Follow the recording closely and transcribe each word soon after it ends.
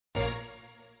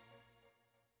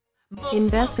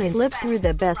Investment slip through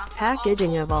the best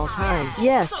packaging of all time.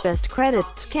 Yes, best credit,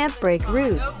 can't break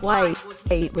roots. Why?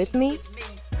 Eat with me?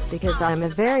 Because I'm a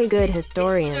very good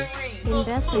historian.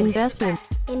 Investment.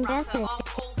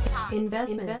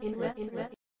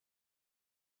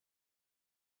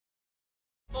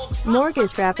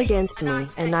 Morgz rap against me,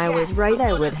 and I was right,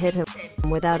 I would hit him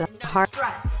without a heart.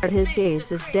 His gaze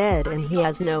is dead and he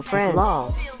has no friends.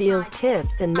 Lol. Steals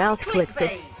tips and mouse clicks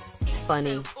it. It's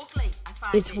funny.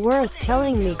 It's worth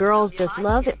telling me girls just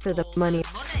love it for the money.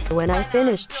 When I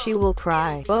finished she will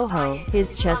cry. Boho,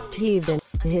 his chest heaved and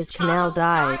his canal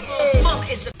died.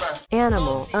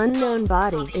 Animal, unknown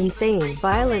body, insane,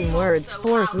 violent words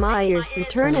force my ears to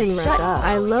turn and shut up.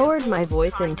 I lowered my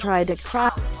voice and tried to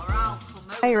cry.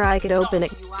 I could open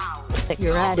it.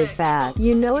 Your ad is bad.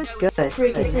 You know it's good.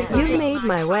 You made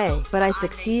my way, but I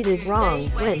succeeded wrong.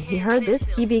 When he heard this,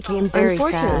 he became very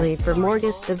sad. Unfortunately for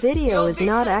Morgz, the video is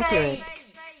not accurate.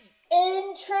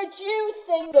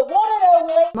 Introducing the one and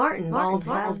only Martin Bald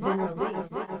has been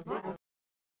released.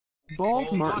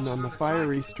 Bald Martin on the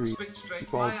fiery street.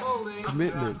 Bald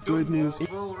commitment. Good news. If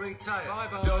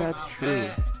that's true,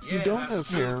 you don't have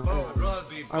hair.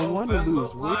 I want to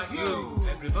lose weight.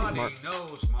 Martin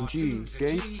G.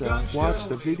 Gangsta. Watch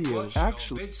the video.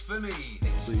 Actually,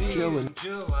 chillin'.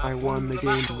 I won the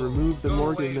game to remove the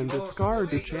Morgz and discard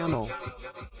the channel.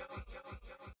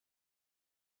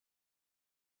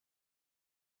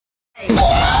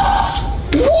 Hey.